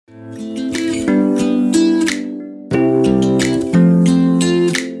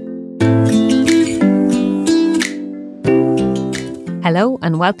Hello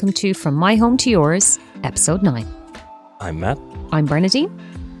and welcome to From My Home to Yours, Episode 9. I'm Matt. I'm Bernadine.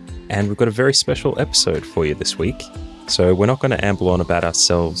 And we've got a very special episode for you this week. So we're not going to amble on about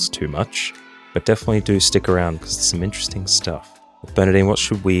ourselves too much, but definitely do stick around because there's some interesting stuff. Bernadine, what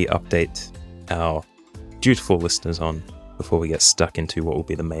should we update our dutiful listeners on before we get stuck into what will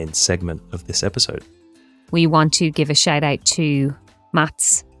be the main segment of this episode? We want to give a shout out to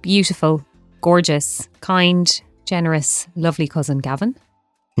Matt's beautiful, gorgeous, kind, generous, lovely cousin Gavin,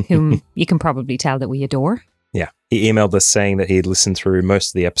 whom you can probably tell that we adore. Yeah, he emailed us saying that he'd listened through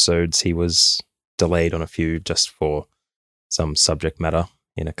most of the episodes. He was delayed on a few just for some subject matter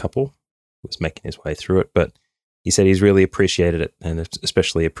in a couple. He was making his way through it, but he said he's really appreciated it and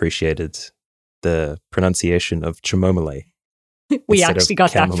especially appreciated the pronunciation of chamomile. We actually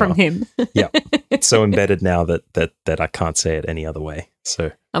got that from him. Yeah, it's so embedded now that I can't say it any other way.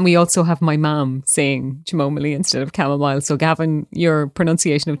 So, and we also have my mum saying chamomile instead of chamomile. So Gavin, your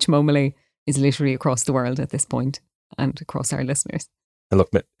pronunciation of chamomile is literally across the world at this point and across our listeners. And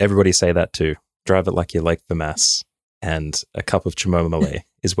look, everybody say that too. Drive it like you're late for mass and a cup of chamomile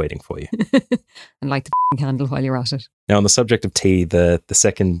is waiting for you. And light the candle while you're at it. Now, on the subject of tea, the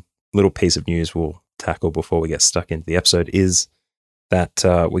second little piece of news we'll tackle before we get stuck into the episode is that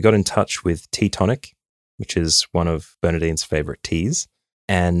we got in touch with Tea Tonic, which is one of Bernadine's favorite teas.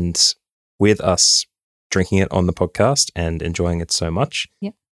 And with us drinking it on the podcast and enjoying it so much,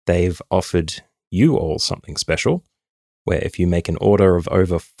 they've offered you all something special, where if you make an order of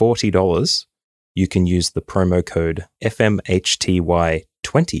over $40, you can use the promo code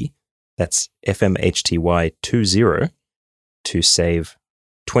FMHTY20, that's FMHTY20, to save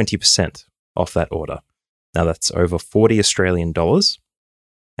 20% off that order. Now that's over 40 Australian dollars,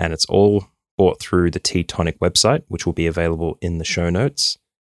 and it's all bought through the Tea Tonic website, which will be available in the show notes.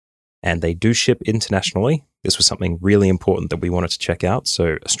 And they do ship internationally. This was something really important that we wanted to check out.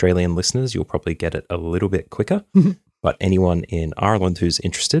 So Australian listeners, you'll probably get it a little bit quicker. But anyone in Ireland who's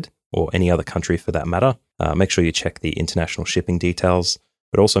interested, or any other country for that matter, make sure you check the international shipping details,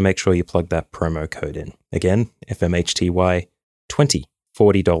 but also make sure you plug that promo code in. Again, FMHTY20,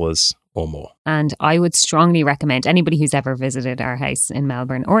 $40 or more. And I would strongly recommend anybody who's ever visited our house in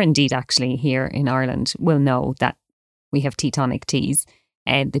Melbourne, or indeed actually here in Ireland, will know that we have Tea Tonic teas.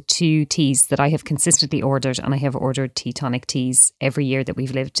 The two teas that I have consistently ordered, and I have ordered Tea Tonic teas every year that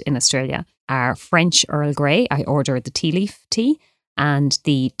we've lived in Australia, are French Earl Grey. I ordered the tea leaf tea and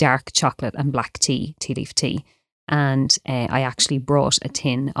the dark chocolate and black tea leaf tea. And I actually brought a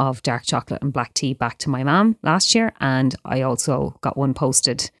tin of dark chocolate and black tea back to my mum last year. And I also got one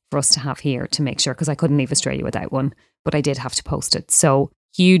posted for us to have here to make sure, because I couldn't leave Australia without one, but I did have to post it. So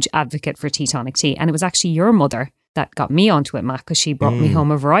huge advocate for Tea Tonic tea. And it was actually your mother that got me onto it, Matt, because she brought me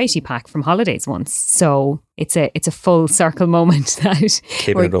home a variety pack from holidays once. So it's a full circle moment that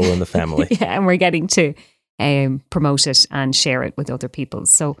keeping it all in the family. Yeah, and we're getting to promote it and share it with other people.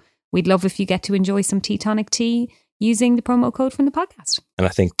 So we'd love if you get to enjoy some Tea Tonic tea using the promo code from the podcast. And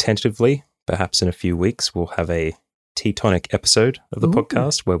I think tentatively, perhaps in a few weeks, we'll have a Tea Tonic episode of the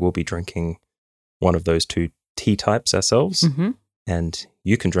podcast where we'll be drinking one of those two tea types ourselves. Mm-hmm. And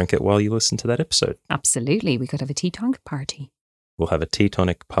you can drink it while you listen to that episode. Absolutely. We could have a Tea Tonic party. We'll have a Tea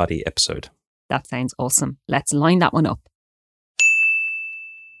Tonic party episode. That sounds awesome. Let's line that one up.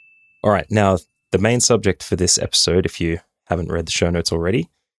 All right. Now, the main subject for this episode, if you haven't read the show notes already,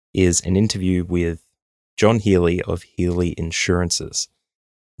 is an interview with John Healy of Healy Insurances.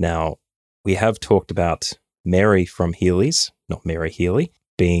 Now, we have talked about Mary from Healy's, not Mary Healy,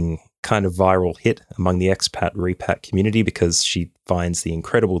 being kind of viral hit among the expat repat community because she finds the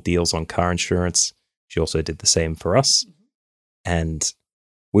incredible deals on car insurance. She also did the same for us. And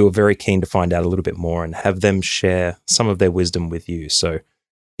we were very keen to find out a little bit more and have them share some of their wisdom with you. So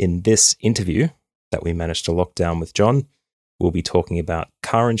in this interview that we managed to lock down with John, we'll be talking about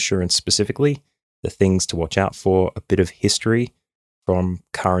car insurance specifically, the things to watch out for, a bit of history from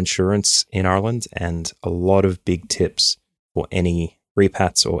car insurance in Ireland, and a lot of big tips for any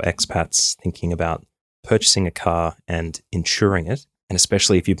repats or expats thinking about purchasing a car and insuring it. And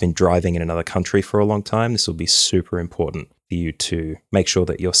especially if you've been driving in another country for a long time, this will be super important for you to make sure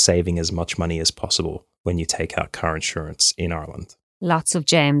that you're saving as much money as possible when you take out car insurance in Ireland. Lots of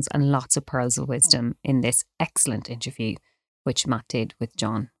gems and lots of pearls of wisdom in this excellent interview, which Matt did with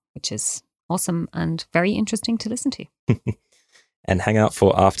John, which is awesome and very interesting to listen to. And hang out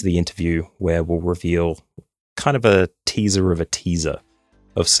for after the interview, where we'll reveal kind of a teaser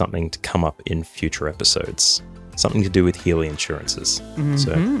of something to come up in future episodes. Something to do with Healy Insurances. Mm-hmm.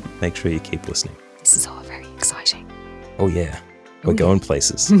 So make sure you keep listening. This is all very exciting. Oh yeah, we're going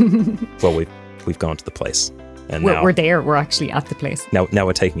places. Well, we've gone to the place. And we're there. We're actually at the place. Now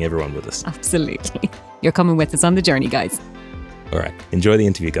we're taking everyone with us. Absolutely. You're coming with us on the journey, guys. All right. Enjoy the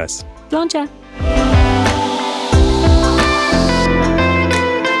interview, guys. Blancha.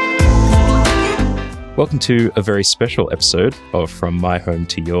 Welcome to a very special episode of From My Home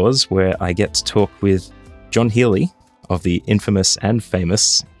to Yours, where I get to talk with John Healy of the infamous and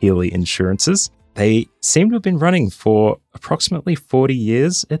famous Healy Insurances. They seem to have been running for approximately 40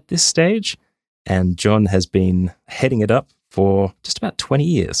 years at this stage, and John has been heading it up for just about 20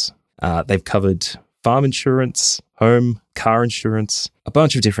 years. They've covered farm insurance, home, car insurance, a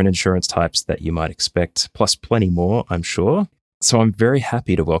bunch of different insurance types that you might expect, plus plenty more, I'm sure. So I'm very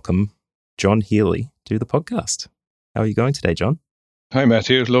happy to welcome John Healy to the podcast. How are you going today, John? Hi,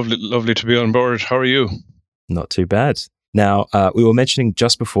 Matthew. Lovely to be on board. How are you? Not too bad. Now, we were mentioning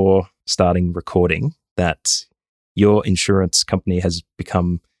just before starting recording that your insurance company has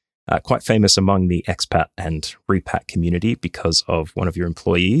become quite famous among the expat and repat community because of one of your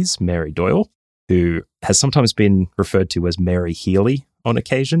employees, Mary Doyle, who has sometimes been referred to as Mary Healy on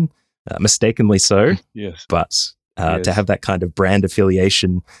occasion, mistakenly so. Yes. But to have that kind of brand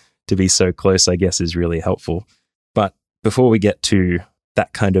affiliation to be so close, I guess, is really helpful. But before we get to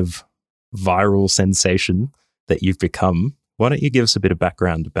that kind of viral sensation that you've become, why don't you give us a bit of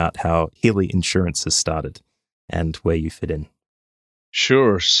background about how Healy Insurance has started and where you fit in?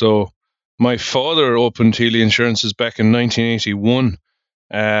 Sure. So my father opened Healy Insurances back in 1981.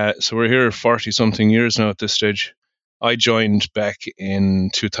 So we're here 40-something years now at this stage. I joined back in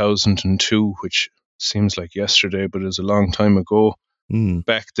 2002, which seems like yesterday, but is a long time ago.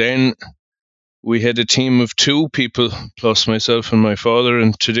 Back then, we had a team of 2 people, plus myself and my father,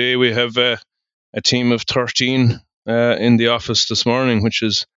 and today we have a team of 13 in the office this morning, which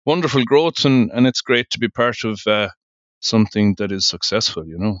is wonderful growth, and it's great to be part of something that is successful.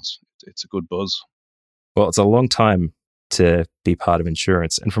 You know, it's a good buzz. Well, it's a long time to be part of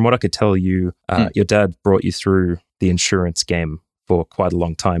insurance, and from what I could tell you, your dad brought you through the insurance game for quite a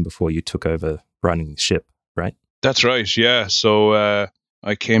long time before you took over running the ship, right? That's right, yeah. So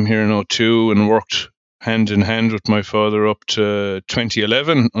I came here in 2002 and worked hand in hand with my father up to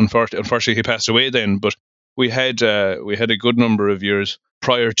 2011. Unfortunately, he passed away then, but we had a good number of years.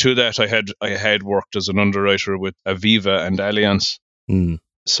 Prior to that, I had worked as an underwriter with Aviva and Allianz.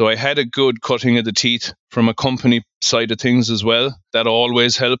 So I had a good cutting of the teeth from a company side of things as well. That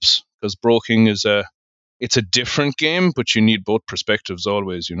always helps because broking it's a different game, but you need both perspectives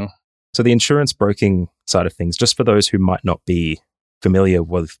always, you know. So the insurance broking side of things, just for those who might not be familiar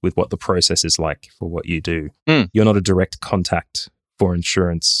with what the process is like for what you do, you're not a direct contact for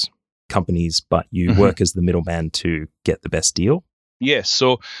insurance companies, but you work as the middleman to get the best deal? Yes.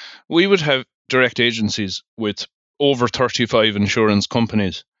 So we would have direct agencies with over 35 insurance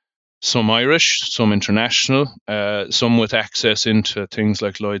companies, some Irish, some international, some with access into things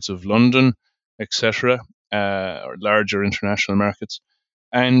like Lloyd's of London, etc., or larger international markets.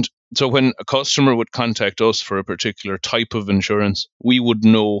 And so when a customer would contact us for a particular type of insurance, we would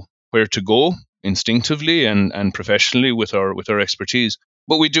know where to go instinctively and professionally with our expertise.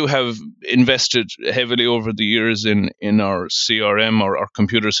 But we do have invested heavily over the years in our CRM or our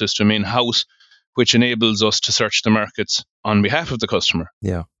computer system in-house, which enables us to search the markets on behalf of the customer.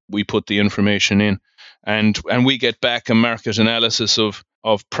 Yeah. We put the information in and we get back a market analysis of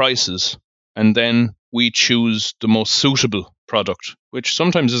prices, and then we choose the most suitable product, which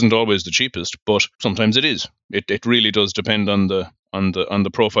sometimes isn't always the cheapest, but sometimes it is. It really does depend on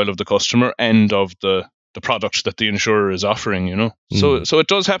the profile of the customer and of the product that the insurer is offering, you know. So it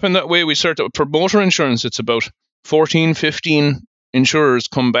does happen that way. We start for motor insurance, it's about 14, 15 insurers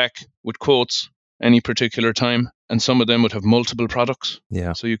come back with quotes any particular time, and some of them would have multiple products.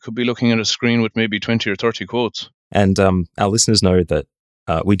 Yeah. So you could be looking at a screen with maybe 20 or 30 quotes. And our listeners know that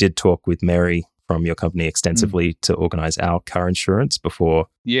we did talk with Mary from your company extensively to organize our car insurance before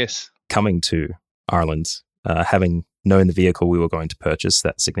coming to Ireland. Having known the vehicle we were going to purchase,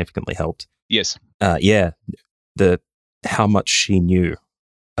 that significantly helped. Yes. How much she knew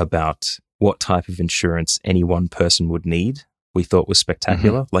about what type of insurance any one person would need, we thought was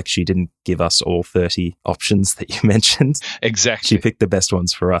spectacular. Like, she didn't give us all 30 options that you mentioned. Exactly. She picked the best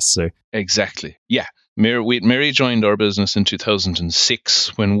ones for us. So exactly. Yeah. Mary joined our business in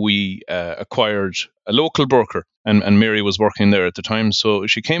 2006 when we acquired a local broker, and Mary was working there at the time. So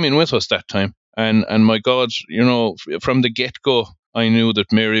she came in with us that time. And my God, you know, from the get-go, I knew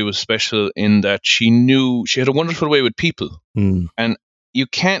that Mary was special in that she had a wonderful way with people. And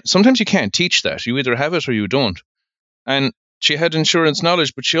sometimes you can't teach that. You either have it or you don't. And she had insurance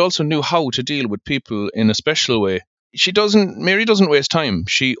knowledge, but she also knew how to deal with people in a special way. Mary doesn't waste time.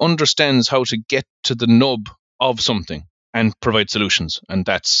 She understands how to get to the nub of something and provide solutions. And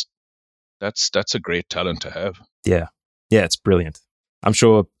that's a great talent to have. Yeah. Yeah, it's brilliant. I'm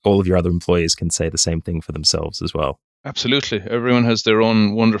sure all of your other employees can say the same thing for themselves as well. Absolutely. Everyone has their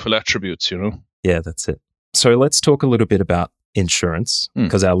own wonderful attributes, Yeah, that's it. So let's talk a little bit about insurance,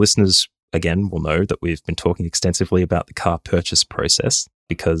 because our listeners, again, will know that we've been talking extensively about the car purchase process,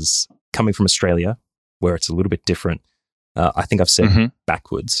 because coming from Australia, where it's a little bit different, I think I've said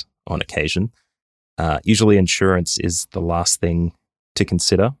backwards on occasion. Usually insurance is the last thing to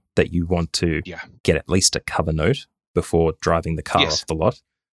consider, that you want to get at least a cover note before driving the car off the lot.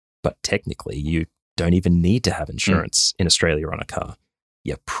 But technically, you don't even need to have insurance in Australia on a car.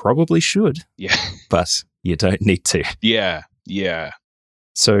 You probably should, but you don't need to. Yeah.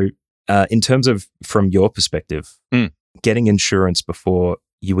 So in terms of, from your perspective, getting insurance before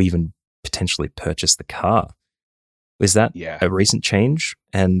you even potentially purchase the car, is that a recent change?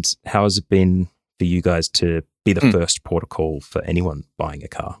 And how has it been for you guys to be the first port of call for anyone buying a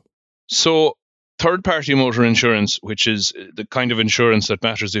car? So third-party motor insurance, which is the kind of insurance that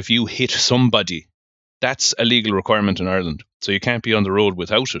matters if you hit somebody, that's a legal requirement in Ireland. So you can't be on the road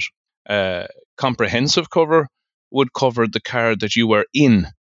without it. Comprehensive cover would cover the car that you are in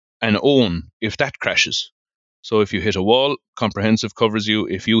and own if that crashes. So if you hit a wall, comprehensive covers you.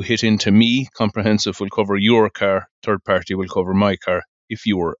 If you hit into me, comprehensive will cover your car. Third party will cover my car if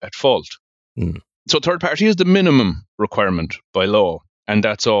you were at fault. So third party is the minimum requirement by law. And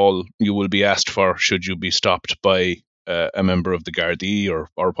that's all you will be asked for should you be stopped by a member of the Gardaí or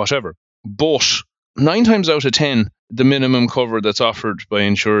whatever. But 9 times out of 10, the minimum cover that's offered by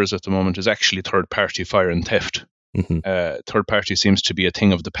insurers at the moment is actually third-party fire and theft. Third-party seems to be a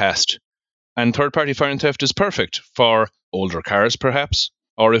thing of the past. And third-party fire and theft is perfect for older cars, perhaps,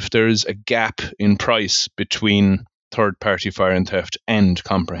 or if there's a gap in price between third-party fire and theft and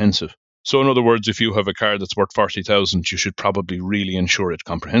comprehensive. So in other words, if you have a car that's worth 40,000, you should probably really insure it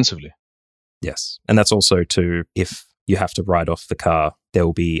comprehensively. Yes. And that's also to, if you have to write off the car, there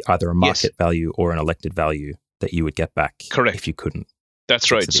will be either a market value or an elected value that you would get back. Correct. If you couldn't.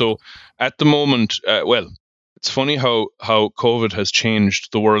 That's right. So at the moment, it's funny how COVID has changed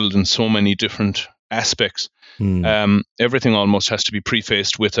the world in so many different aspects. Everything almost has to be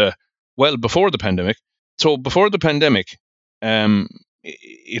prefaced with before the pandemic. So before the pandemic,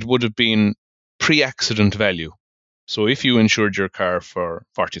 it would have been pre-accident value. So if you insured your car for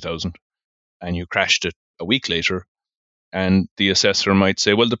 40,000 and you crashed it a week later, and the assessor might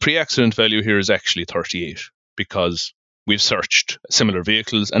say, well, the pre-accident value here is actually 38 because we've searched similar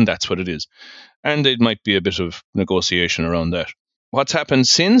vehicles and that's what it is. And it might be a bit of negotiation around that. What's happened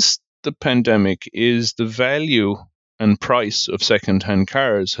since the pandemic is the value and price of second-hand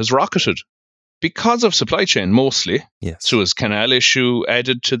cars has rocketed. Because of supply chain, mostly. Yes. Suez Canal issue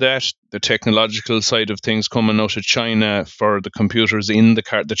added to that, the technological side of things coming out of China for the computers in the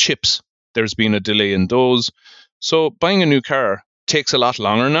car, the chips. There's been a delay in those. So buying a new car takes a lot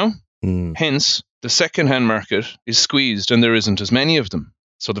longer now. Hence, the second-hand market is squeezed and there isn't as many of them.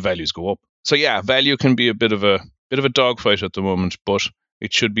 So the values go up. So yeah, value can be a bit of a dogfight at the moment, but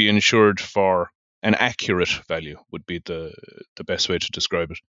it should be insured for an accurate value would be the best way to describe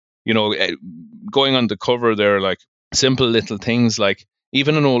it. Going on the cover there, like simple little things like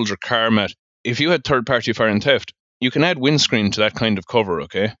even an older car, Matt, if you had third-party fire and theft, you can add windscreen to that kind of cover,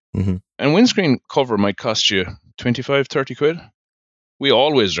 okay? And windscreen cover might cost you 25, 30 quid. We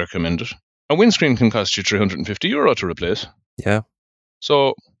always recommend it. A windscreen can cost you €350 to replace. Yeah.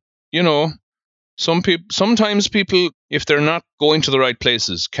 So, sometimes people, if they're not going to the right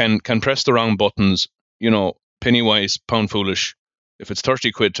places, can press the wrong buttons, penny wise, pound foolish. If it's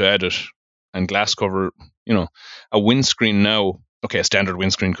 30 quid to add it and glass cover, a windscreen now, okay, a standard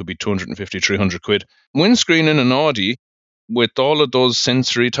windscreen could be 250, 300 quid. Windscreen in an Audi with all of those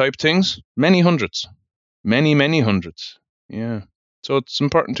sensory type things, many hundreds. Many hundreds. Yeah. So it's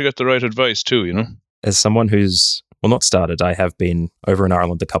important to get the right advice too, As someone who's, not started, I have been over in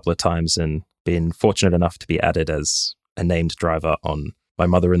Ireland a couple of times and been fortunate enough to be added as a named driver on my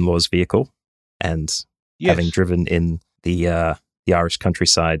mother-in-law's vehicle. And having driven in the Irish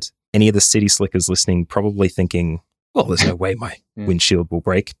countryside, any of the city slickers listening probably thinking, well, there's no way my windshield will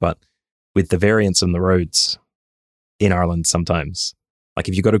break. But with the variance on the roads in Ireland sometimes, like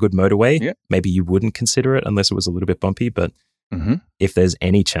if you got a good motorway, maybe you wouldn't consider it unless it was a little bit bumpy. But if there's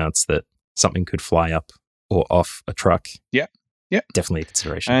any chance that something could fly up or off a truck, definitely a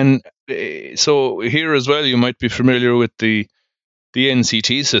consideration. And so here as well, you might be familiar with the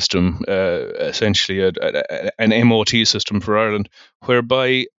NCT system, essentially an MOT system for Ireland,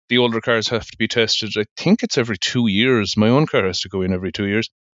 whereby the older cars have to be tested. I think it's every 2 years. My own car has to go in every 2 years.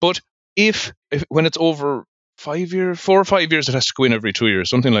 But if when it's over 4 or 5 years, it has to go in every 2 years,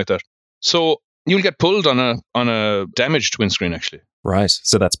 something like that. So you'll get pulled on a damaged windscreen, actually. Right.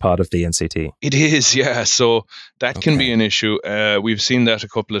 So that's part of the NCT. It is, yeah. So that can be an issue. We've seen that a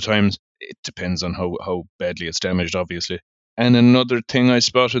couple of times. It depends on how badly it's damaged, obviously. And another thing I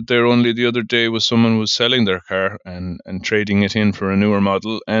spotted there only the other day was someone was selling their car and trading it in for a newer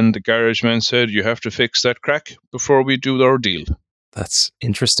model. And the garage man said, you have to fix that crack before we do our deal. That's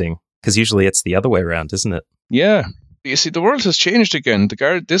interesting, because usually it's the other way around, isn't it? Yeah. You see, the world has changed again.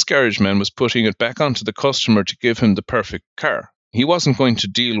 This garage man was putting it back onto the customer to give him the perfect car. He wasn't going to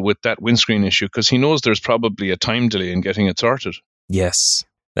deal with that windscreen issue because he knows there's probably a time delay in getting it sorted. Yes.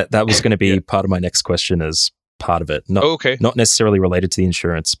 That was going to be part of my next question as part of it. Not necessarily related to the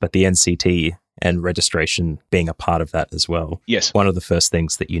insurance, but the NCT and registration being a part of that as well. Yes. One of the first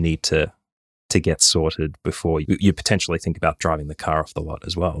things that you need to get sorted before you potentially think about driving the car off the lot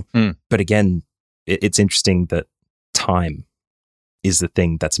as well. But again, it's interesting that time is the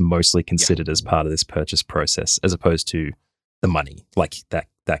thing that's mostly considered as part of this purchase process, as opposed to the money. Like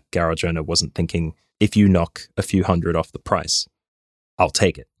that garage owner wasn't thinking, if you knock a few hundred off the price, I'll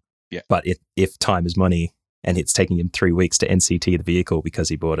take it. Yeah. But if time is money and it's taking him 3 weeks to NCT the vehicle because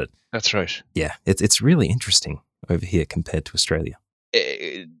he bought it. That's right. Yeah, it's really interesting over here compared to Australia.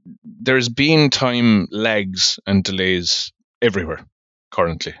 There's been time lags and delays everywhere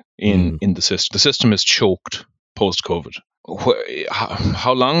currently in the system. The system is choked post-COVID.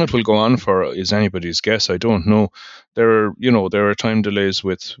 How long it will go on for is anybody's guess. I don't know. There are time delays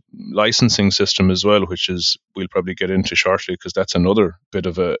with licensing system as well, which is we'll probably get into shortly because that's another bit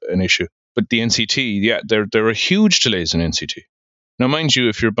of an issue. But the NCT, yeah, there are huge delays in NCT. Now, mind you,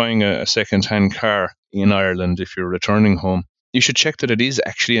 if you're buying a second-hand car in Ireland, if you're returning home, you should check that it is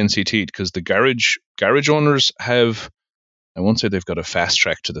actually NCT'd, because the garage owners have, I won't say they've got a fast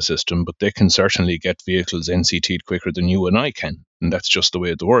track to the system, but they can certainly get vehicles NCT'd quicker than you and I can. And that's just the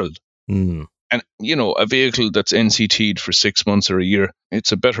way of the world. And, a vehicle that's NCT'd for 6 months or a year,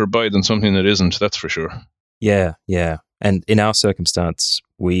 it's a better buy than something that isn't, that's for sure. Yeah. And in our circumstance,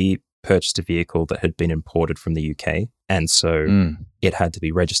 we purchased a vehicle that had been imported from the UK. And so it had to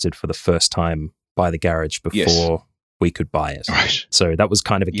be registered for the first time by the garage before we could buy it. Right. So that was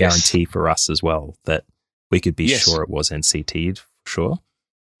kind of a guarantee for us as well, that we could be sure it was NCT'd, for sure.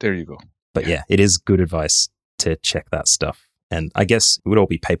 There you go. But yeah, it is good advice to check that stuff. And I guess it would all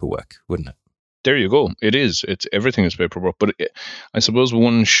be paperwork, wouldn't it? There you go. It is. Everything is paperwork. But I suppose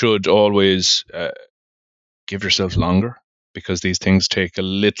one should always give yourself longer, because these things take a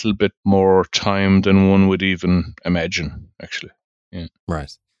little bit more time than one would even imagine, actually. Yeah.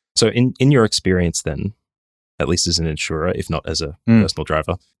 Right. So in your experience then, at least as an insurer, if not as a personal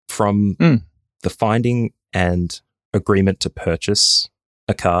driver, from the finding and agreement to purchase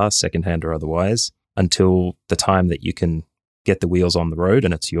a car, secondhand or otherwise, until the time that you can get the wheels on the road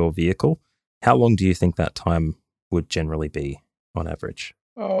and it's your vehicle, how long do you think that time would generally be on average?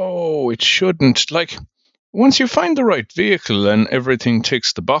 Oh, it shouldn't. Like, once you find the right vehicle and everything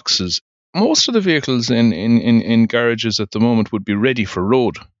ticks the boxes, most of the vehicles in garages at the moment would be ready for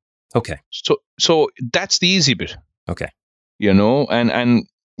road. Okay. So that's the easy bit. Okay. And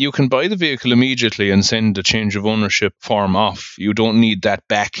you can buy the vehicle immediately and send a change of ownership form off. You don't need that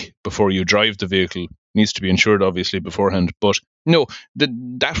back before you drive the vehicle. It needs to be insured, obviously, beforehand. But no,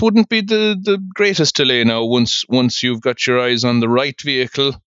 that wouldn't be the greatest delay now once you've got your eyes on the right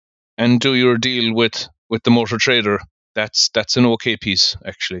vehicle and do your deal with the motor trader. That's an okay piece,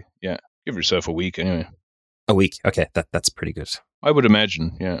 actually. Yeah. Give yourself a week anyway. A week. Okay. That's pretty good. I would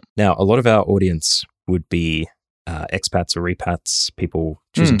imagine, yeah. Now, a lot of our audience would be expats or repats, people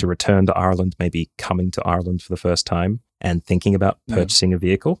choosing to return to Ireland, maybe coming to Ireland for the first time and thinking about purchasing a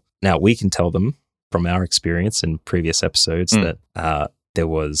vehicle. Now, we can tell them from our experience in previous episodes that there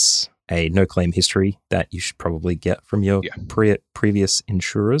was a no-claim history that you should probably get from your previous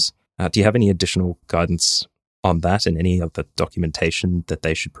insurers. Do you have any additional guidance on that and any of the documentation that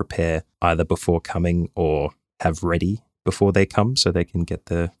they should prepare either before coming or have ready before they come so they can get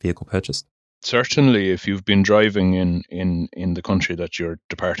the vehicle purchased? Certainly, if you've been driving in the country that you're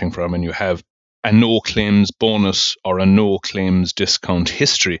departing from and you have a no claims bonus or a no claims discount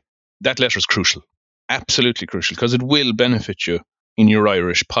history, that letter is crucial. Absolutely crucial, because it will benefit you in your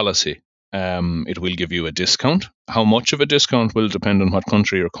Irish policy. It will give you a discount. How much of a discount will depend on what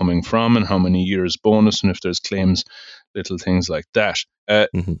country you're coming from and how many years bonus, and if there's claims, little things like that.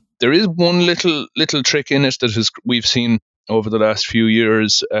 There is one little trick in it that we've seen over the last few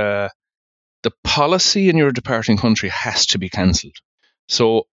years. The policy in your departing country has to be cancelled.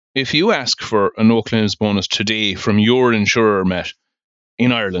 So if you ask for a no claims bonus today from your insurer, Matt,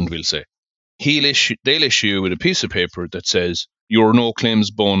 in Ireland, we'll say, they'll issue you with a piece of paper that says your no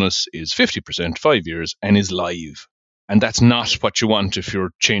claims bonus is 50%, 5 years, and is live. And that's not what you want if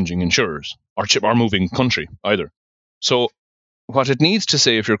you're changing insurers or moving country either. So what it needs to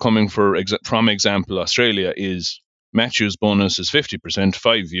say if you're coming from example Australia is Matthew's bonus is 50%,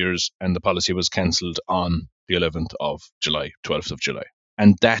 5 years, and the policy was cancelled on the 11th of July, 12th of July.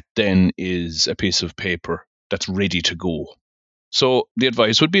 And that then is a piece of paper that's ready to go. So the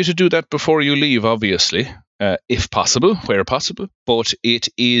advice would be to do that before you leave, obviously, if possible, where possible. But it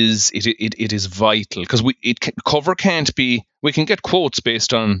is vital because cover can't be. We can get quotes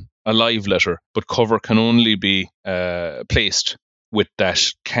based on a live letter, but cover can only be placed with that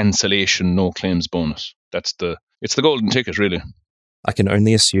cancellation no claims bonus. It's the golden ticket, really. I can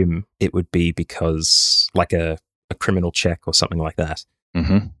only assume it would be because, like a criminal check or something like that.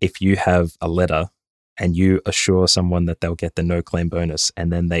 Mm-hmm. If you have a letter and you assure someone that they'll get the no claim bonus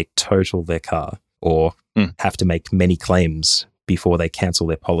and then they total their car or have to make many claims before they cancel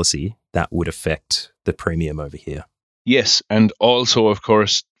their policy, that would affect the premium over here. Yes, and also, of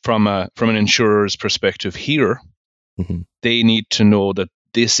course, from an insurer's perspective here, they need to know that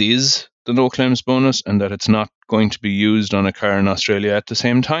this is the no claims bonus and that it's not going to be used on a car in Australia at the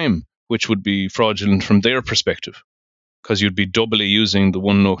same time, which would be fraudulent from their perspective. Because you'd be doubly using the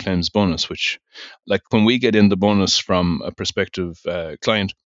one no claims bonus, which, like when we get in the bonus from a prospective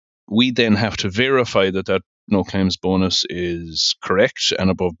client, we then have to verify that no claims bonus is correct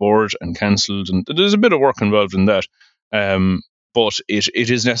and above board and cancelled. And there's a bit of work involved in that. But it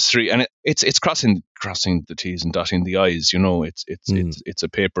is necessary, and it's crossing the T's and dotting the I's. You know, it's a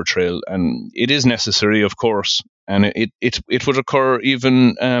paper trail, and it is necessary, of course. And it would occur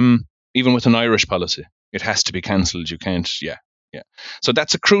even with an Irish policy. It has to be cancelled. You can't. Yeah. So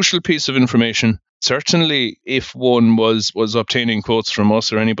that's a crucial piece of information. Certainly, if one was obtaining quotes from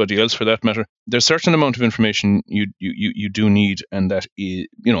us or anybody else for that matter, there's a certain amount of information you do need, and that is,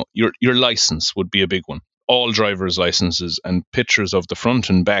 your license would be a big one. All drivers' licenses and pictures of the front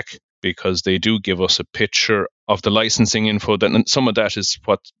and back, because they do give us a picture of the licensing info, and some of that is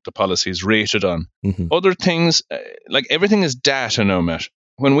what the policy is rated on. Mm-hmm. Other things, like everything is data now, Matt.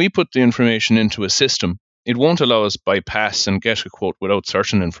 When we put the information into a system, it won't allow us bypass and get a quote without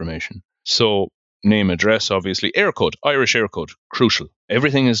certain information. So name, address, obviously, air code, Irish air code, crucial.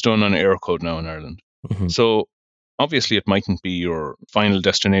 Everything is done on air code now in Ireland. Mm-hmm. So obviously it mightn't be your final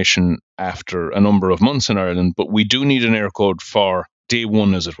destination after a number of months in Ireland, but we do need an air code for day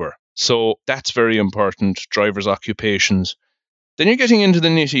one, as it were. So that's very important. Drivers' occupations. Then you're getting into the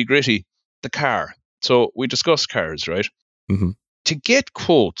nitty gritty, the car. So we discussed cars, right? Mm-hmm. To get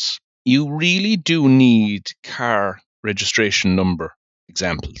quotes, you really do need car registration number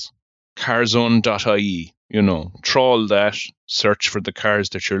examples. Carzone.ie, trawl that, search for the cars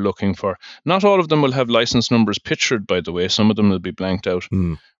that you're looking for. Not all of them will have license numbers pictured, by the way. Some of them will be blanked out.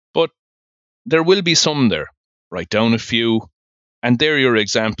 But there will be some there. Write down a few, and they're your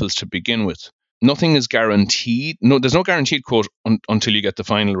examples to begin with. Nothing is guaranteed. No, there's no guaranteed quote until you get the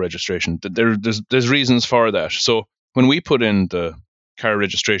final registration. There's reasons for that. So when we put in the car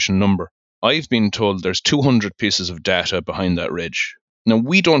registration number, I've been told there's 200 pieces of data behind that reg. Now,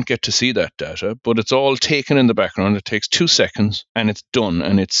 we don't get to see that data, but it's all taken in the background. It takes 2 seconds and it's done,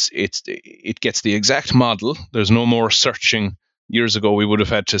 and it gets the exact model. There's no more searching. Years ago, we would have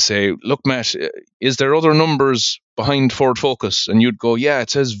had to say, look, Matt, is there other numbers behind Ford Focus? And you'd go, yeah, it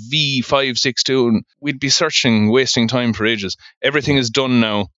says V562. And we'd be searching, wasting time for ages. Everything is done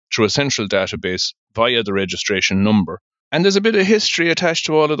now through a central database via the registration number. And there's a bit of history attached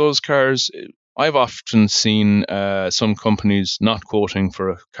to all of those cars. I've often seen some companies not quoting for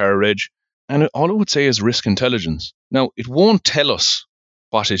a car reg, and all it would say is risk intelligence. Now, it won't tell us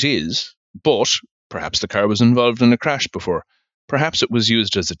what it is, but perhaps the car was involved in a crash before. Perhaps it was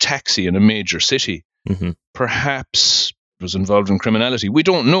used as a taxi in a major city. Mm-hmm. Perhaps it was involved in criminality. We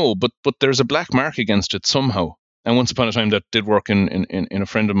don't know, but there's a black mark against it somehow. And once upon a time, that did work in a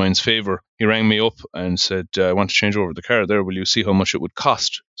friend of mine's favour. He rang me up and said, I want to change over the car there. Will you see how much it would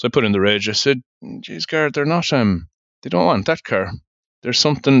cost? So I put in the reg. I said, geez, Garrett, they're not, they don't want that car. There's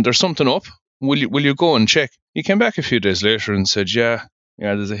something up. Will you go and check? He came back a few days later and said, yeah,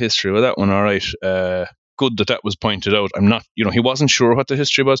 there's a history with that one. All right. Good that was pointed out. I'm not, he wasn't sure what the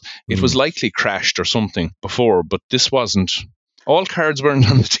history was. It was likely crashed or something before, but this wasn't. All cards weren't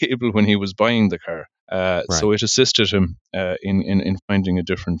on the table when he was buying the car. Right. So it assisted him in finding a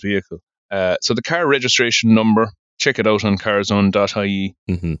different vehicle. So the car registration number, check it out on carzone.ie.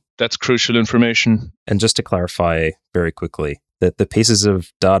 Mm-hmm. That's crucial information. And just to clarify very quickly, that the pieces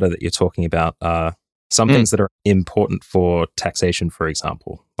of data that you're talking about are some things that are important for taxation, for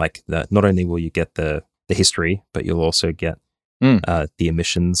example, like that. Not only will you get the history, but you'll also get the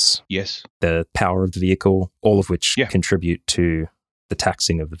emissions, yes, the power of the vehicle, all of which Yeah. contribute to the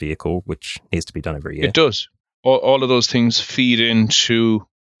taxing of the vehicle, which needs to be done every year. It does. All of those things feed into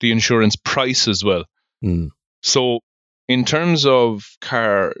the insurance price as well. So in terms of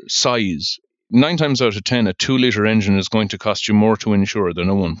car size, 9 times out of 10, a 2-litre engine is going to cost you more to insure than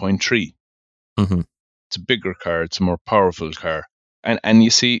a 1.3. Mm-hmm. It's a bigger car. It's a more powerful car. And you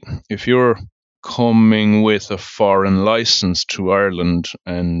see, if you're coming with a foreign license to Ireland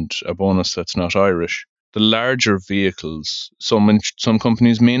and a bonus that's not Irish, the larger vehicles, some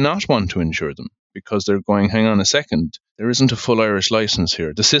companies may not want to insure them because they're going, hang on a second, there isn't a full Irish license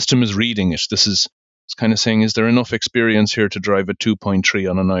here. The system is reading it. It's kind of saying, is there enough experience here to drive a 2.3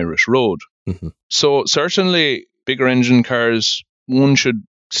 on an Irish road? Mm-hmm. So certainly bigger engine cars, one should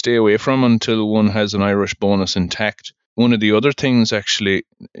stay away from until one has an Irish bonus intact. One of the other things, actually,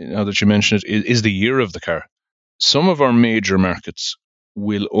 now that you mention it, is the year of the car. Some of our major markets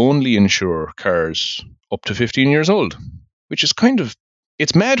will only insure cars up to 15 years old, which is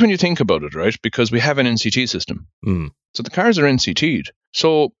it's mad when you think about it, right? Because we have an NCT system. So the cars are NCT'd.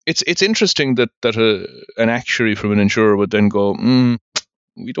 So it's interesting that an actuary from an insurer would then go,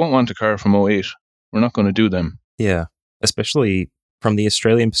 we don't want a car from 08. We're not going to do them. Yeah, especially from the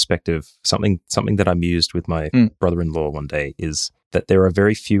Australian perspective, something that I mused with my brother-in-law one day is that there are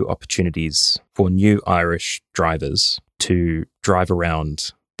very few opportunities for new Irish drivers to drive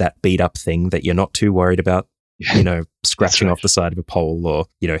around that beat-up thing that you're not too worried about, scratching off the side of a pole or,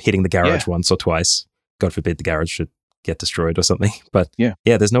 hitting the garage once or twice. God forbid the garage should get destroyed or something. But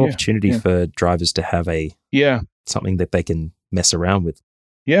there's no opportunity for drivers to have something that they can mess around with.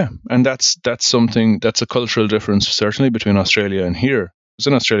 Yeah, and that's a cultural difference, certainly between Australia and here. I was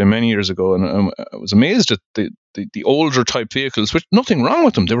in Australia many years ago, and I was amazed at the older type vehicles, which nothing wrong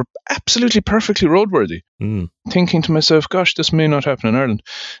with them. They were absolutely perfectly roadworthy. Thinking to myself, gosh, this may not happen in Ireland.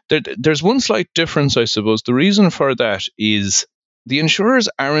 There's one slight difference, I suppose. The reason for that is the insurers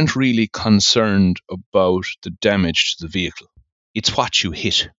aren't really concerned about the damage to the vehicle. It's what you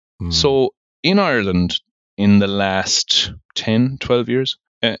hit. So in Ireland, in the last 10, 12 years,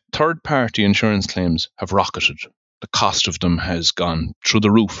 third-party insurance claims have rocketed. The cost of them has gone through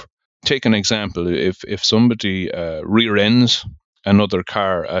the roof. Take an example. If somebody rear-ends another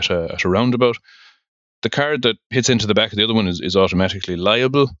car at a roundabout, the car that hits into the back of the other one is automatically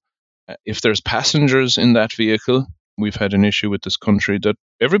liable. If there's passengers in that vehicle, we've had an issue with this country that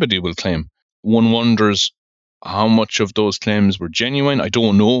everybody will claim. One wonders how much of those claims were genuine. I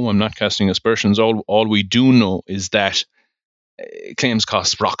don't know. I'm not casting aspersions. All we do know is that claims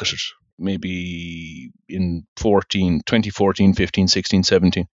costs rocketed, maybe in 2014, 15, 16,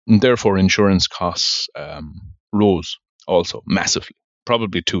 17. And therefore, insurance costs rose also massively.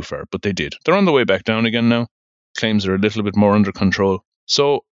 Probably too far, but they did. They're on the way back down again now. Claims are a little bit more under control.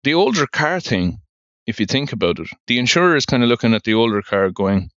 So the older car thing, if you think about it, the insurer is kind of looking at the older car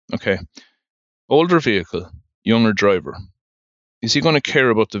going, okay, older vehicle, younger driver. Is he going to care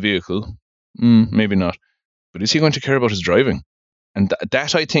about the vehicle? Maybe not. But is he going to care about his driving? And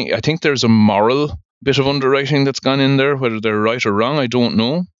that I think there's a moral bit of underwriting that's gone in there. Whether they're right or wrong, I don't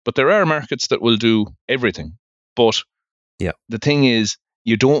know. But there are markets that will do everything. But the thing is,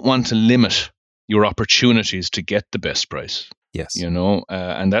 you don't want to limit your opportunities to get the best price. Yes.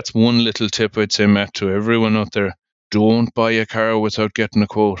 And that's one little tip I'd say, Matt, to everyone out there. Don't buy a car without getting a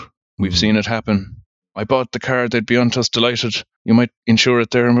quote. We've seen it happen. I bought the car, they'd be on to us delighted. You might insure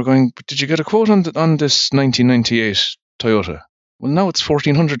it there. And we're going, did you get a quote on this 1998 Toyota? Well, now it's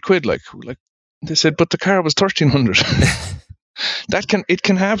 1,400 quid. Like they said, but the car was 1,300. It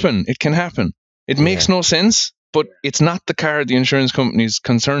can happen. It can happen. It makes no sense, but it's not the car the insurance company's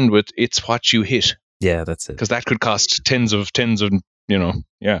concerned with. It's what you hit. Yeah, that's it. Because that could cost tens of thousands,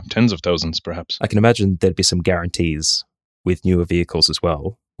 perhaps. I can imagine there'd be some guarantees with newer vehicles as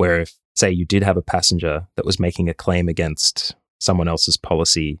well, where if, say, you did have a passenger that was making a claim against someone else's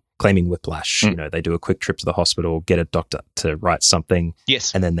policy, claiming whiplash, they do a quick trip to the hospital, get a doctor to write something,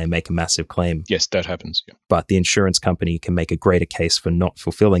 and then they make a massive claim. Yes, that happens. Yeah. But the insurance company can make a greater case for not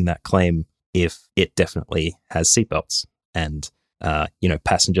fulfilling that claim if it definitely has seatbelts and,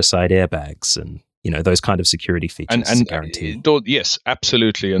 passenger side airbags and, those kind of security features and guaranteed. Yes,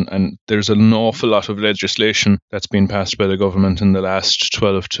 absolutely. And there's an awful lot of legislation that's been passed by the government in the last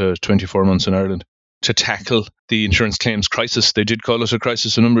 12 to 24 months in Ireland to tackle the insurance claims crisis. They did call it a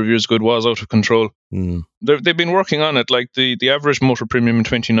crisis a number of years ago. It was out of control. They've been working on it. Like the average motor premium in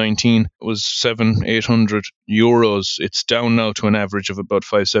 2019 was €700-800. It's down now to an average of about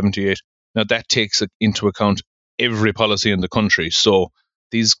 €578. Now, that takes into account every policy in the country. So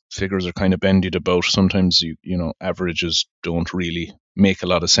these figures are kind of bandied about. Sometimes, averages don't really make a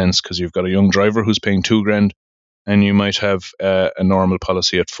lot of sense because you've got a young driver who's paying $2,000 and you might have a normal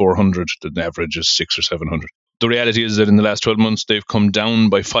policy at 400. The average is 600 or 700. The reality is that in the last 12 months, they've come down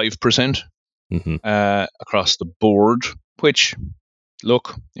by 5% across the board, which,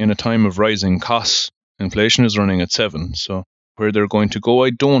 look, in a time of rising costs, inflation is running at 7. So where they're going to go,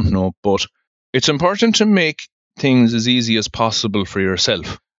 I don't know. But it's important to make things as easy as possible for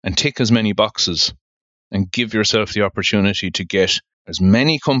yourself and tick as many boxes and give yourself the opportunity to get as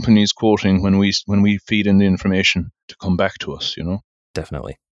many companies quoting when we feed in the information to come back to us,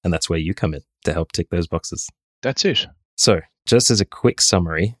 Definitely. And that's where you come in to help tick those boxes. That's it. So just as a quick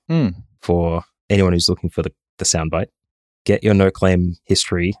summary for anyone who's looking for the soundbite, get your no-claim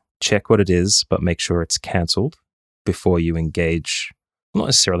history, check what it is, but make sure it's cancelled before you engage, not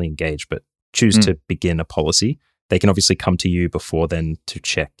necessarily engage, but choose to begin a policy. They can obviously come to you before then to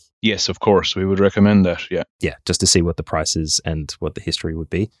check. Yes, of course. We would recommend that, yeah. Yeah, just to see what the price is and what the history would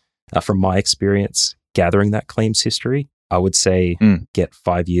be. From my experience, gathering that claims history, I would say get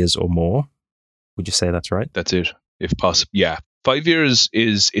 5 years or more. Would you say that's right? That's it, if possible. Yeah. 5 years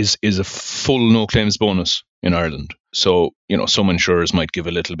is a full no claims bonus in Ireland. So, some insurers might give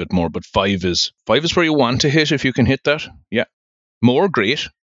a little bit more, but 5 is where you want to hit if you can hit that. Yeah. More, great,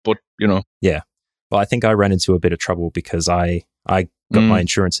 but, Yeah. Well, I think I ran into a bit of trouble because I got my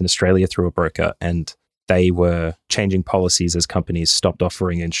insurance in Australia through a broker, and they were changing policies as companies stopped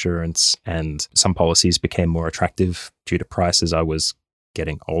offering insurance, and some policies became more attractive due to price as I was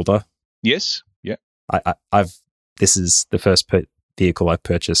getting older. Yes. Yeah. This is the first vehicle I've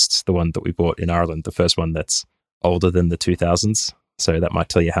purchased, the one that we bought in Ireland, the first one that's older than the 2000s. So that might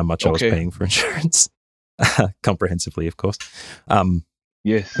tell you how much I was paying for insurance. Comprehensively, of course.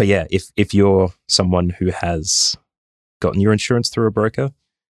 Yes. But yeah, if you're someone who has gotten your insurance through a broker,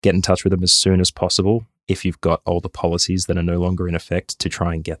 get in touch with them as soon as possible. If you've got older policies that are no longer in effect, to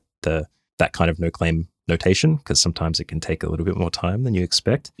try and get that kind of no claim notation, because sometimes it can take a little bit more time than you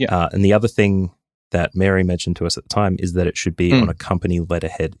expect. Yeah. And the other thing that Mary mentioned to us at the time is that it should be on a company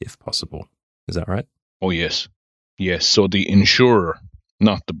letterhead if possible. Is that right? Oh, yes. Yes. So the insurer,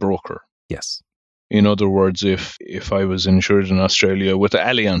 not the broker. Yes. In other words, if I was insured in Australia with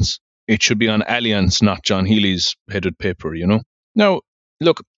Allianz, it should be on Allianz, not John Healy's headed paper, Now,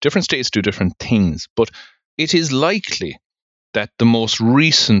 look, different states do different things, but it is likely that the most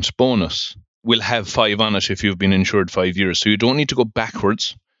recent bonus will have 5 on it if you've been insured 5 years. So you don't need to go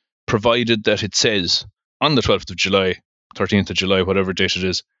backwards, provided that it says on the 12th of July, 13th of July, whatever date it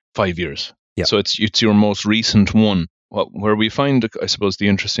is, 5 years. Yeah. So it's your most recent one. Where we find, I suppose, the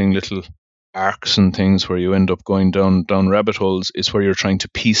interesting little arcs and things where you end up going down rabbit holes is where you're trying to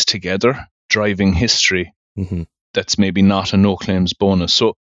piece together driving history that's maybe not a no claims bonus.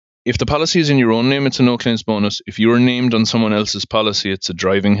 So if the policy is in your own name, it's a no claims bonus. If you're named on someone else's policy, it's a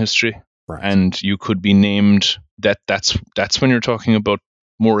driving history. Right. And you could be named that's when you're talking about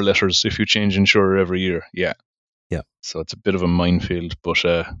more letters if you change insurer every year. Yeah. Yeah. So it's a bit of a minefield, but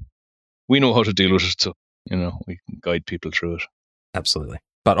we know how to deal with it. So, we can guide people through it. Absolutely.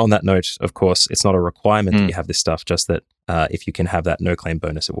 But on that note, of course, it's not a requirement that you have this stuff, just that if you can have that no claim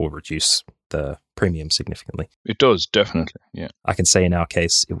bonus, it will reduce the premium significantly. It does, definitely, yeah. I can say in our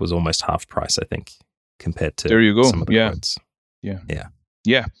case, it was almost half price, I think, compared to there you go. some of the quotes.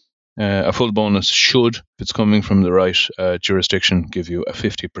 Yeah. A full bonus should, if it's coming from the right jurisdiction, give you a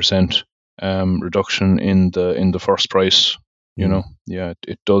 50% reduction in the first price. Yeah,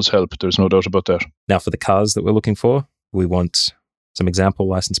 it does help. There's no doubt about that. Now, for the cars that we're looking for, we want some example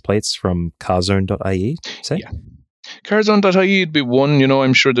license plates from carzone.ie, say? Yeah. Carzone.ie would be one.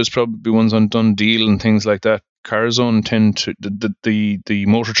 I'm sure there's probably ones on Dundee and things like that. Carzone tend to, the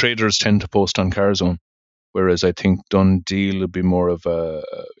motor traders tend to post on Carzone, whereas I think Dundee would be more of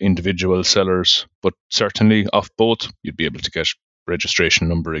individual sellers. But certainly off both, you'd be able to get registration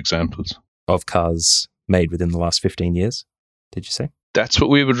number examples. Of cars made within the last 15 years, did you say? That's what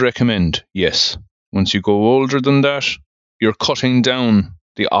we would recommend, yes. Once you go older than that, you're cutting down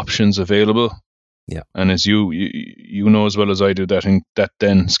the options available. Yeah. And as you know as well as I do, that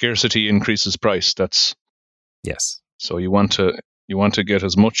then scarcity increases price. That's yes. So you want to get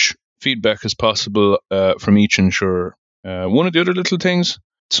as much feedback as possible from each insurer. One of the other little things,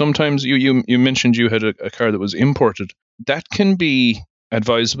 sometimes you mentioned you had a car that was imported. That can be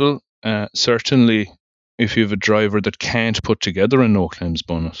advisable, certainly if you have a driver that can't put together a no claims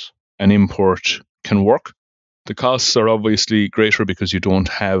bonus. An import can work. The costs are obviously greater because you don't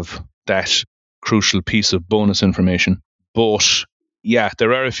have that crucial piece of bonus information. But yeah,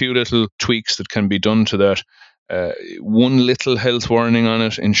 there are a few little tweaks that can be done to that. One little health warning on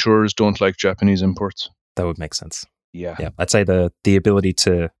it: insurers don't like Japanese imports. That would make sense. Yeah. I'd say the ability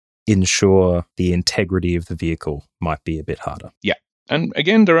to ensure the integrity of the vehicle might be a bit harder. Yeah. And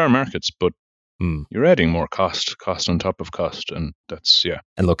again, there are markets, but you're adding more cost on top of cost. And that's, yeah.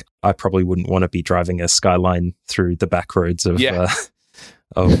 And look, I probably wouldn't want to be driving a Skyline through the back roads of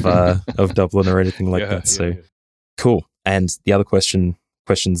Dublin or anything like that. So cool. And the other questions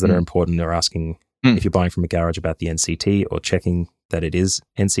that are important are asking if you're buying from a garage about the NCT or checking that it is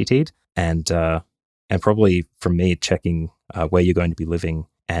NCT'd, and probably from me checking where you're going to be living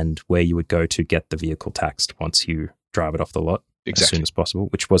and where you would go to get the vehicle taxed once you drive it off the lot as soon as possible,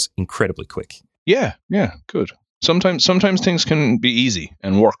 which was incredibly quick. Yeah, good. Sometimes things can be easy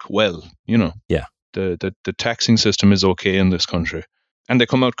and work well, you know. Yeah. The taxing system is okay in this country. And they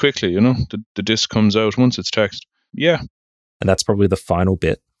come out quickly, you know. The disc comes out once it's taxed. Yeah. And that's probably the final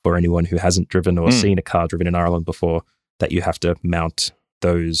bit for anyone who hasn't driven or seen a car driven in Ireland before, that you have to mount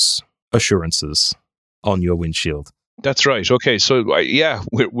those assurances on your windshield. That's right. Okay, so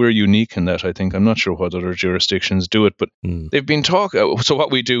we're unique in that, I think. I'm not sure what other jurisdictions do it, but they've been talking. So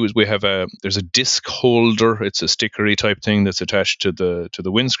what we do is we have there's a disc holder. It's a stickery type thing that's attached to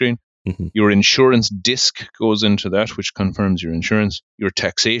the windscreen. Mm-hmm. Your insurance disc goes into that, which confirms your insurance. Your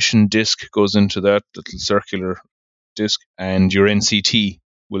taxation disc goes into that little circular disc, and your NCT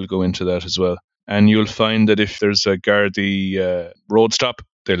will go into that as well. And you'll find that if there's a Gardaí road stop,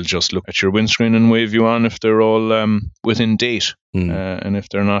 they'll just look at your windscreen and wave you on if they're all within date. And if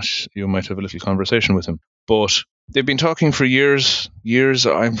they're not, you might have a little conversation with them. But they've been talking for years.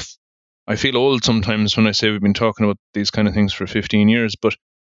 I feel old sometimes when I say we've been talking about these kind of things for 15 years, but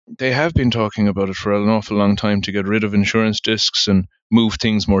they have been talking about it for an awful long time to get rid of insurance discs and move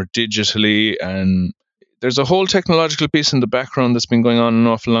things more digitally. And there's a whole technological piece in the background that's been going on an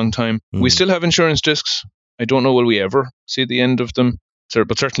awful long time. We still have insurance discs. I don't know, will we ever see the end of them?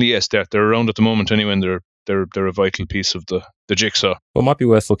 But certainly, yes, they're around at the moment anyway, and they're a vital piece of the jigsaw. Well, it might be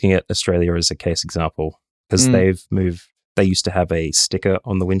worth looking at Australia as a case example, because they've moved. They used to have a sticker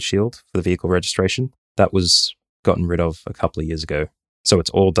on the windshield for the vehicle registration. That was gotten rid of a couple of years ago. So it's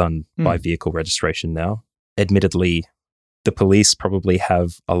all done by vehicle registration now. Admittedly, the police probably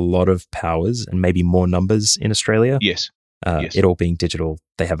have a lot of powers and maybe more numbers in Australia. Yes. It all being digital,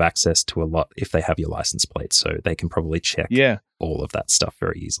 they have access to a lot if they have your license plate, so they can probably check all of that stuff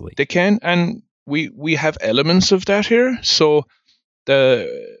very easily. They can, and we have elements of that here. So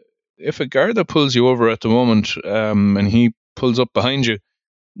if a Garda pulls you over at the moment and he pulls up behind you,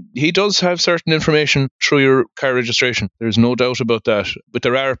 he does have certain information through your car registration. There's no doubt about that. But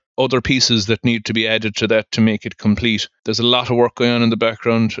there are other pieces that need to be added to that to make it complete. There's a lot of work going on in the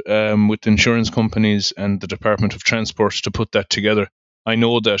background with insurance companies and the Department of Transport to put that together. I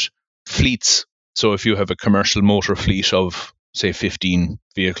know that fleets, so if you have a commercial motor fleet of, say, 15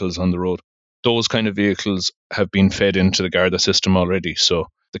 vehicles on the road, those kind of vehicles have been fed into the Garda system already. So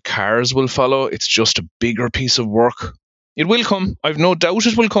the cars will follow. It's just a bigger piece of work. It will come. I've no doubt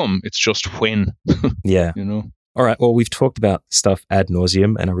it will come. It's just when. Yeah. You know. All right. Well, we've talked about stuff ad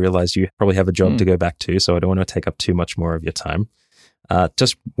nauseum, and I realize you probably have a job to go back to, so I don't want to take up too much more of your time.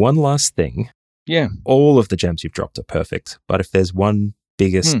 Just one last thing. Yeah. All of the gems you've dropped are perfect, but if there's one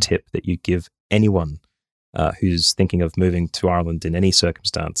biggest tip that you give anyone who's thinking of moving to Ireland in any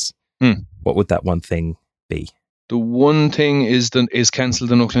circumstance, what would that one thing be? The one thing is cancel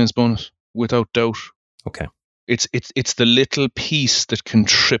the no claims bonus, without doubt. Okay. It's the little piece that can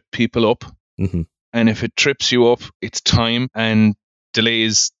trip people up. Mm-hmm. And if it trips you up, it's time, and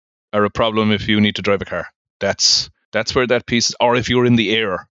delays are a problem if you need to drive a car. That's where that piece is. Or if you're in the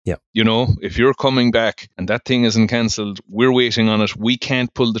air. Yeah. You know, if you're coming back and that thing isn't cancelled, we're waiting on it. We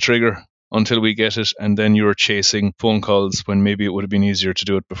can't pull the trigger until we get it, and then you're chasing phone calls when maybe it would have been easier to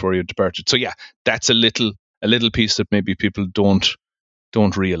do it before you departed. So yeah, that's a little piece that maybe people don't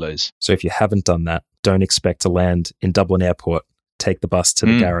realize. So if you haven't done that, don't expect to land in Dublin Airport, take the bus to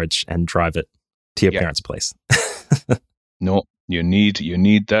the garage and drive it to your parents' place. No, you need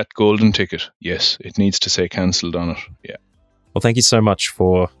that golden ticket. Yes, it needs to say cancelled on it. Yeah. Well, thank you so much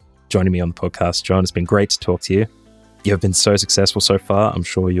for joining me on the podcast, John. It's been great to talk to you. You have been so successful so far. I'm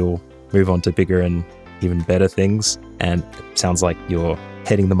sure you'll move on to bigger and even better things. And it sounds like you're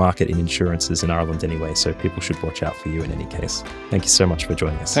heading the market in insurances in Ireland anyway, so people should watch out for you in any case. Thank you so much for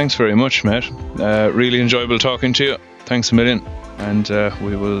joining us. Thanks very much, Matt. Really enjoyable talking to you. Thanks a million. And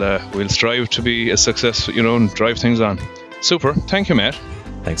we'll strive to be a success, and drive things on. Super. Thank you, Matt.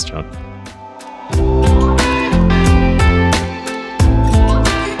 Thanks, John.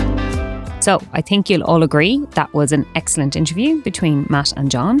 So I think you'll all agree that was an excellent interview between Matt and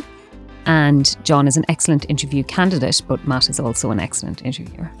John. And John is an excellent interview candidate, but Matt is also an excellent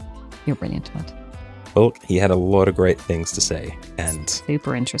interviewer. You're brilliant, Matt. Well, he had a lot of great things to say, and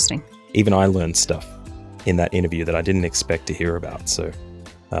super interesting. Even I learned stuff in that interview that I didn't expect to hear about. So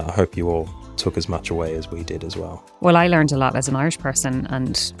I hope you all took as much away as we did as well. Well, I learned a lot as an Irish person,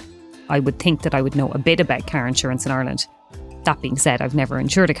 and I would think that I would know a bit about car insurance in Ireland. That being said, I've never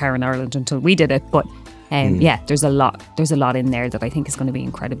insured a car in Ireland until we did it, but yeah, there's a lot in there that I think is going to be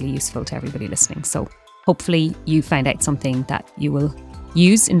incredibly useful to everybody listening. So hopefully you find out something that you will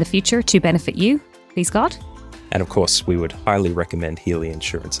use in the future to benefit you, please God. And of course, we would highly recommend Healy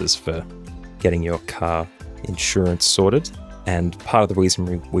Insurances for getting your car insurance sorted. And part of the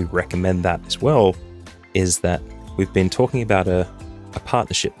reason we recommend that as well is that we've been talking about a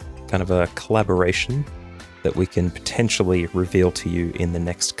partnership, kind of a collaboration that we can potentially reveal to you in the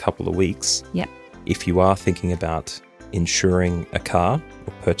next couple of weeks. Yep. If you are thinking about insuring a car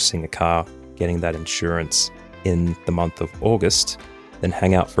or purchasing a car, getting that insurance in the month of August, then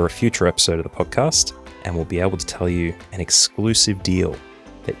hang out for a future episode of the podcast and we'll be able to tell you an exclusive deal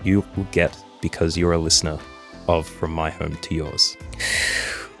that you will get because you're a listener of From My Home to Yours.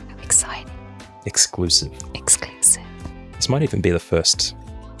 How exciting. Exclusive. Exclusive. This might even be the first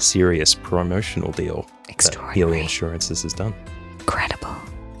serious promotional deal that Healy Insurances has done. Incredible.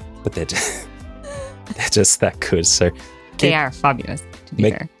 But they're just that good. So they are fabulous, to be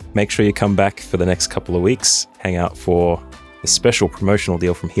fair. Make sure you come back for the next couple of weeks. Hang out for the special promotional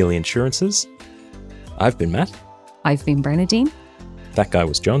deal from Healy Insurances. I've been Matt. I've been Bernadine. That guy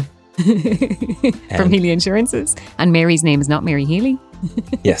was John. From Healy Insurances. And Mary's name is not Mary Healy.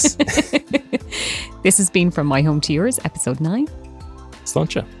 Yes. This has been From My Home to Yours, episode 9.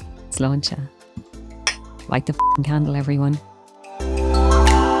 Sláncha. Sláncha. Light the candle, everyone.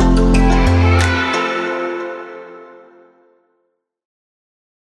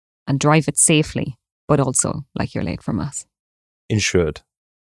 And drive it safely, but also like you're late for mass. Insured.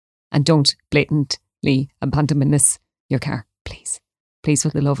 And don't blatantly abandon your car, please. Please, for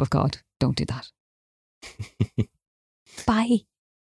the love of God, don't do that. Bye.